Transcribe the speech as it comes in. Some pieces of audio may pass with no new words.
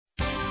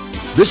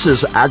This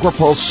is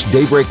AgriPulse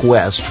Daybreak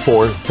West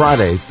for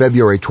Friday,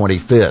 February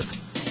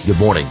 25th. Good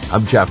morning.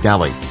 I'm Jeff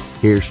Nally.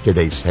 Here's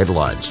today's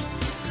headlines.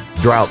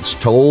 Drought's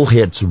toll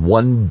hits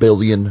 $1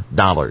 billion.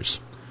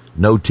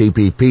 No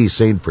TPP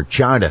seen for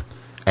China,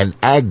 and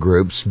ag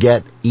groups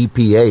get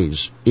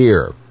EPA's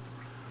ear.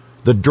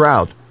 The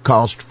drought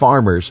cost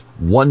farmers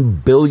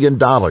 $1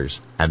 billion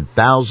and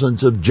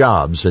thousands of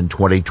jobs in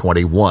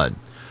 2021.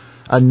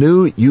 A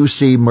new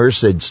UC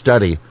Merced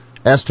study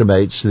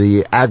estimates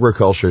the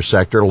agriculture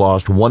sector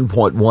lost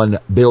 $1.1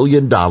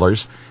 billion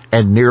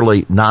and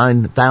nearly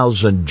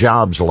 9,000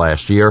 jobs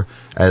last year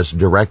as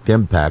direct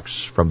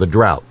impacts from the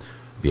drought.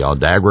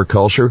 Beyond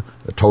agriculture,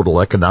 the total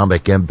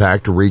economic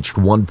impact reached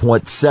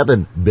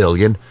 $1.7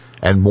 billion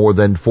and more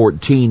than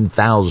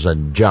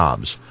 14,000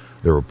 jobs.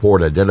 The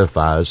report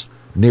identifies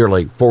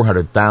nearly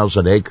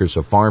 400,000 acres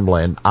of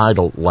farmland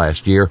idled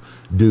last year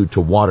due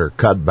to water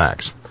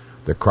cutbacks.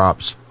 The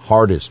crops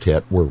hardest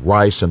hit were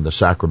rice in the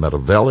Sacramento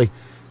Valley,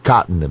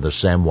 cotton in the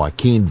San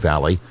Joaquin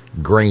Valley,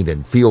 grain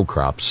and field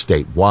crops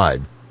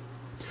statewide.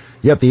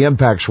 Yet the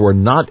impacts were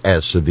not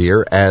as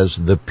severe as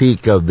the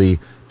peak of the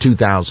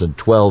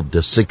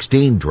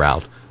 2012-16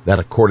 drought that,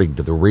 according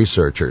to the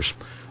researchers.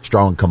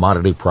 Strong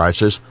commodity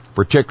prices,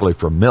 particularly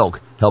for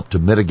milk, helped to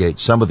mitigate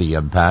some of the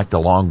impact,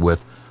 along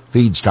with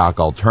feedstock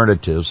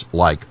alternatives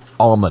like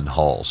almond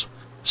hulls.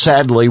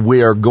 Sadly,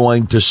 we are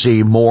going to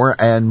see more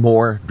and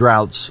more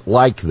droughts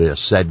like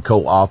this, said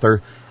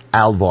co-author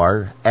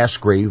Alvar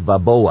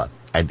Escrivaboa,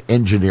 an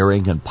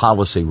engineering and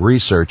policy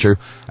researcher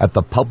at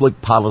the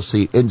Public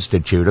Policy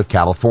Institute of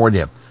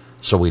California.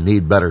 So we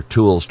need better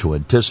tools to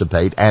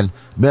anticipate and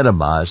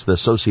minimize the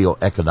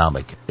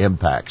socioeconomic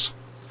impacts.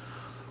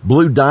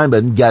 Blue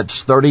Diamond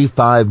gets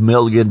 $35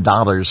 million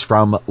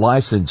from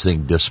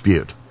licensing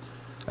dispute.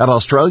 An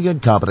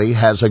Australian company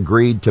has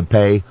agreed to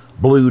pay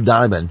Blue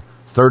Diamond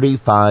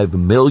 $35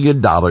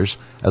 million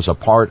as a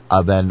part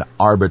of an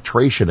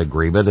arbitration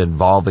agreement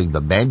involving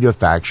the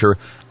manufacture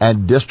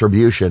and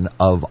distribution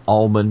of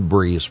almond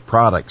breeze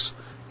products.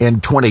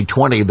 In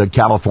 2020, the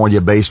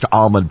California-based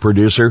almond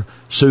producer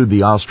sued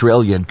the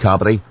Australian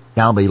company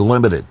Naumi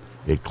Limited.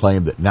 It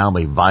claimed that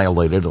Naumi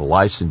violated a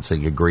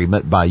licensing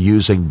agreement by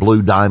using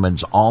Blue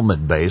Diamond's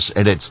almond base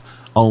in its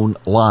own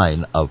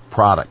line of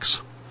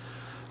products.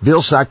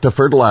 Vilsack to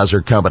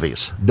fertilizer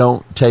companies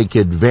don't take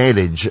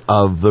advantage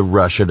of the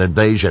Russian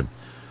invasion.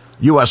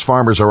 U.S.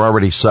 farmers are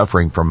already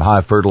suffering from high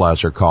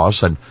fertilizer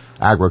costs, and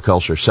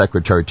Agriculture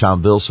Secretary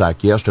Tom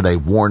Vilsack yesterday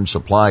warned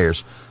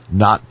suppliers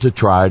not to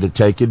try to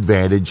take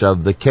advantage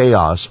of the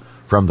chaos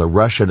from the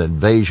Russian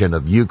invasion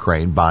of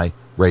Ukraine by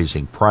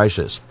raising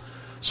prices.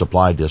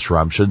 Supply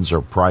disruptions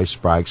or price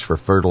spikes for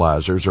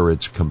fertilizers or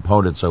its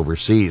components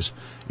overseas,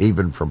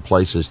 even from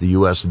places the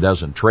U.S.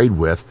 doesn't trade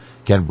with,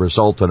 can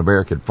result in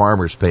American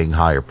farmers paying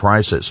higher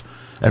prices.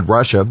 And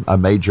Russia, a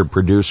major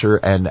producer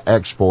and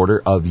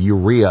exporter of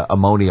urea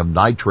ammonium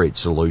nitrate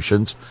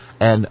solutions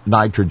and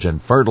nitrogen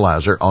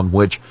fertilizer, on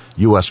which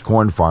U.S.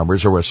 corn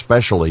farmers are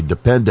especially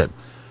dependent.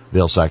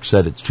 Vilsack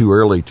said it's too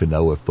early to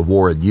know if the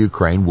war in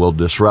Ukraine will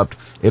disrupt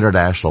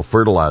international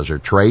fertilizer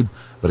trade,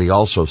 but he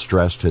also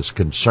stressed his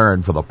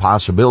concern for the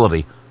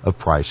possibility of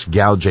price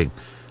gouging.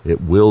 It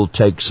will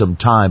take some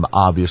time,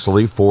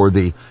 obviously, for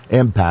the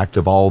impact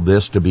of all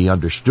this to be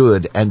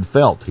understood and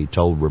felt, he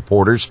told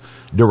reporters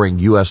during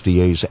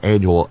USDA's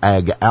annual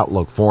Ag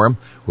Outlook Forum,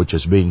 which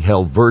is being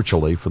held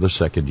virtually for the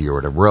second year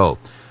in a row.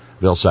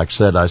 Vilsack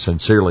said, I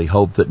sincerely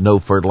hope that no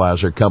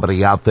fertilizer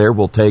company out there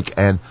will take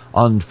an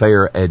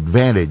unfair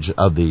advantage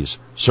of these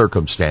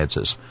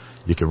circumstances.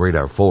 You can read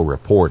our full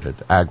report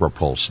at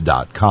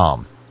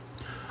agripulse.com.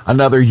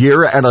 Another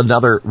year and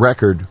another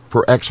record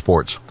for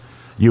exports.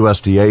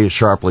 USDA has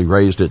sharply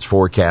raised its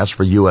forecast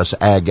for U.S.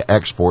 ag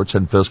exports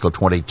in fiscal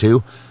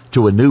 22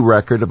 to a new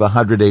record of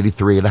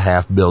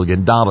 $183.5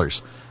 billion.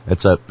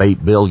 It's up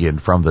 $8 billion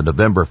from the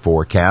November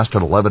forecast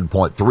and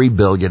 $11.3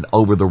 billion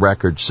over the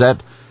record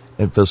set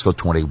in fiscal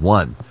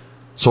 21.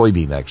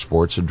 Soybean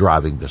exports are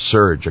driving the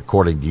surge,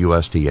 according to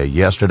USDA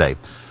yesterday.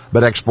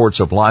 But exports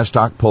of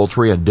livestock,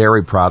 poultry, and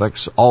dairy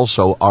products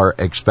also are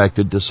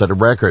expected to set a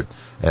record,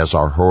 as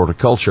are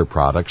horticulture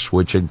products,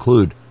 which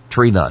include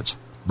tree nuts.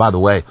 By the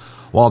way,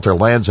 Walter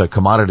Lanza,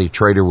 commodity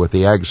trader with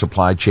the ag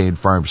supply chain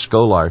firm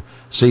Scholar,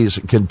 sees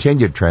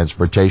continued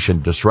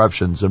transportation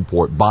disruptions and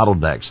port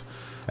bottlenecks.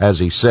 As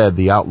he said,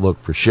 the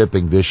outlook for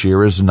shipping this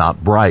year is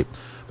not bright.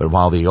 But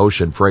while the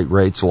ocean freight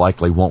rates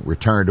likely won't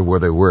return to where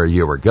they were a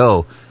year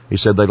ago, he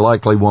said they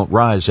likely won't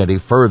rise any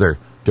further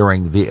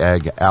during the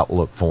Ag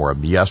Outlook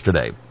Forum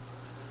yesterday.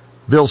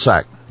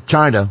 Vilsack,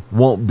 China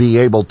won't be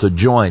able to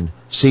join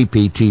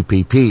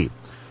CPTPP.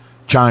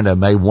 China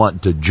may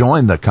want to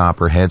join the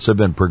Comprehensive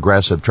and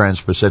Progressive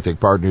Trans-Pacific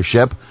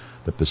Partnership,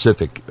 the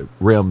Pacific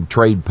Rim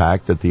Trade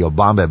Pact that the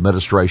Obama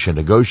administration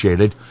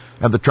negotiated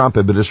and the Trump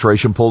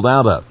administration pulled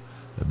out of.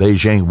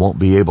 Beijing won't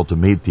be able to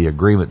meet the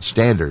agreement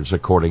standards,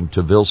 according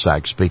to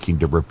Vilsack speaking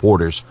to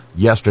reporters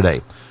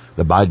yesterday.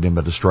 The Biden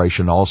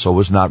administration also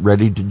is not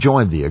ready to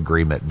join the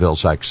agreement,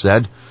 Vilsack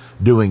said.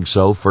 Doing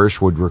so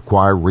first would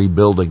require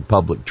rebuilding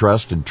public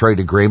trust in trade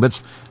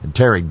agreements and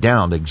tearing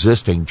down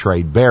existing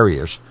trade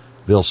barriers,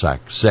 Vilsack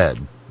said.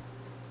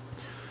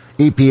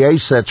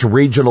 EPA sets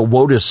regional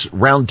WOTUS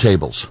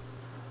roundtables.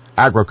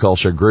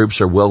 Agriculture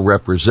groups are well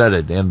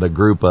represented in the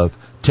group of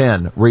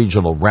 10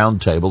 regional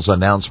roundtables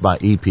announced by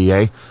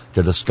EPA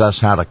to discuss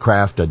how to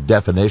craft a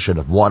definition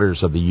of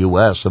waters of the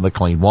U.S. in the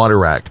Clean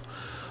Water Act.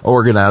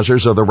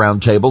 Organizers of the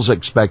roundtables,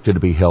 expected to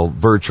be held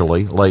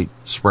virtually late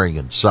spring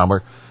and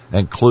summer,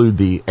 include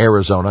the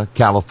Arizona,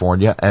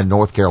 California, and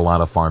North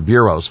Carolina Farm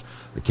Bureaus,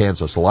 the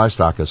Kansas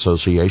Livestock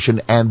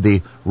Association, and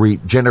the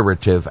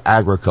Regenerative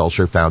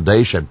Agriculture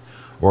Foundation.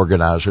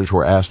 Organizers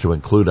were asked to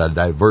include a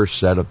diverse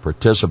set of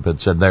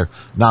participants in their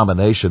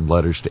nomination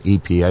letters to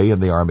EPA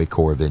and the Army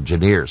Corps of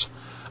Engineers.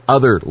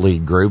 Other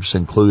lead groups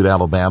include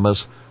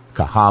Alabama's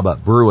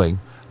Cahaba Brewing,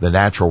 the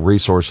Natural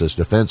Resources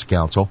Defense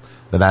Council,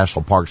 the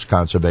National Parks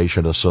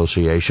Conservation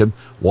Association,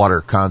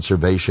 Water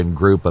Conservation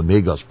Group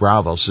Amigos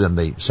Bravos in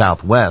the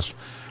Southwest,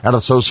 and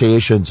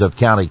associations of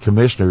county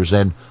commissioners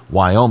in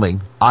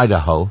Wyoming,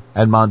 Idaho,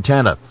 and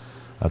Montana.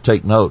 Now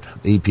take note,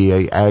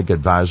 EPA Ag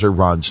Advisor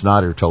Ron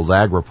Snyder told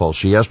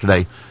AgriPulse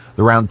yesterday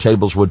the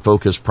roundtables would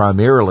focus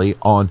primarily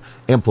on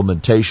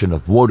implementation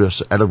of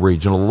WOTUS at a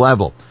regional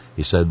level.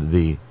 He said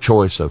the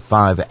choice of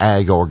 5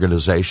 ag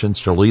organizations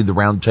to lead the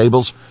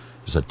roundtables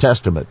is a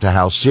testament to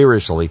how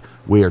seriously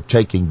we are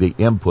taking the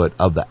input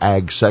of the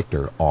ag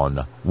sector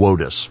on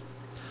WOTUS.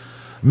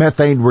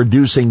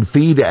 Methane-reducing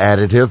feed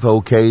additive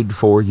okayed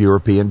for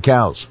European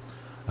cows.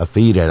 A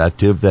feed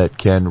additive that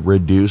can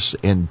reduce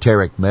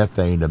enteric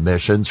methane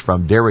emissions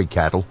from dairy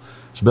cattle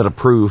has been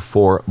approved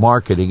for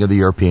marketing in the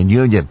European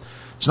Union.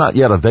 It's not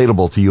yet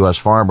available to U.S.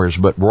 farmers,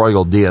 but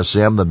Royal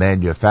DSM, the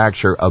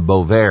manufacturer of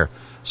Bovaer,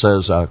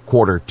 says a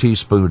quarter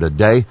teaspoon a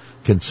day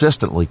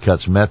consistently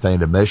cuts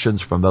methane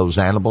emissions from those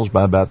animals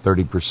by about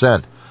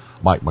 30%.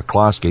 Mike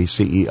McCloskey,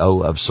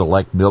 CEO of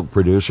Select Milk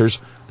Producers,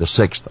 the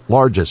 6th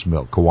largest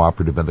milk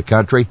cooperative in the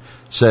country,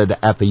 said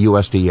at the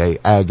USDA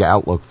Ag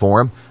Outlook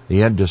Forum,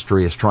 the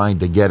industry is trying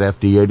to get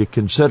FDA to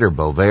consider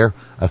Bovaer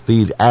a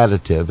feed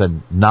additive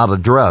and not a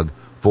drug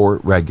for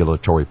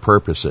regulatory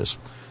purposes.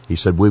 He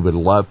said, we would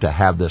love to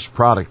have this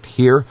product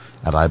here,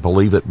 and I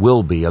believe it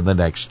will be in the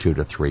next 2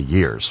 to 3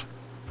 years.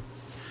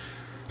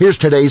 Here's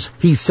today's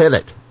He Said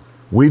It.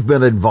 We've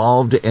been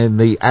involved in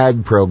the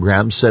ag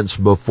program since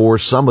before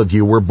some of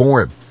you were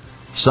born.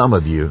 Some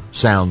of you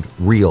sound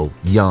real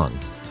young.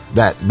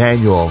 That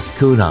Manuel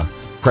Cunha,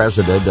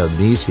 president of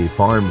Nisi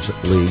Farms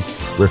League,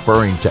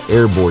 referring to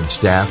airborne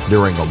staff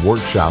during a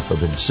workshop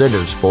of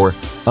incentives for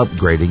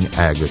upgrading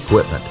ag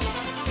equipment.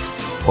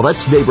 Well,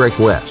 that's Daybreak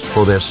West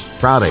for this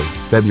Friday,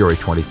 February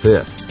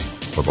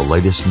 25th. For the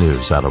latest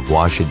news out of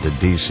Washington,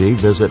 D.C.,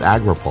 visit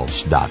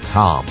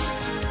agripulse.com.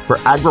 For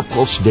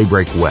AgriPulse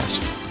Daybreak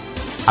West,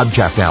 I'm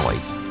Jeff Alley.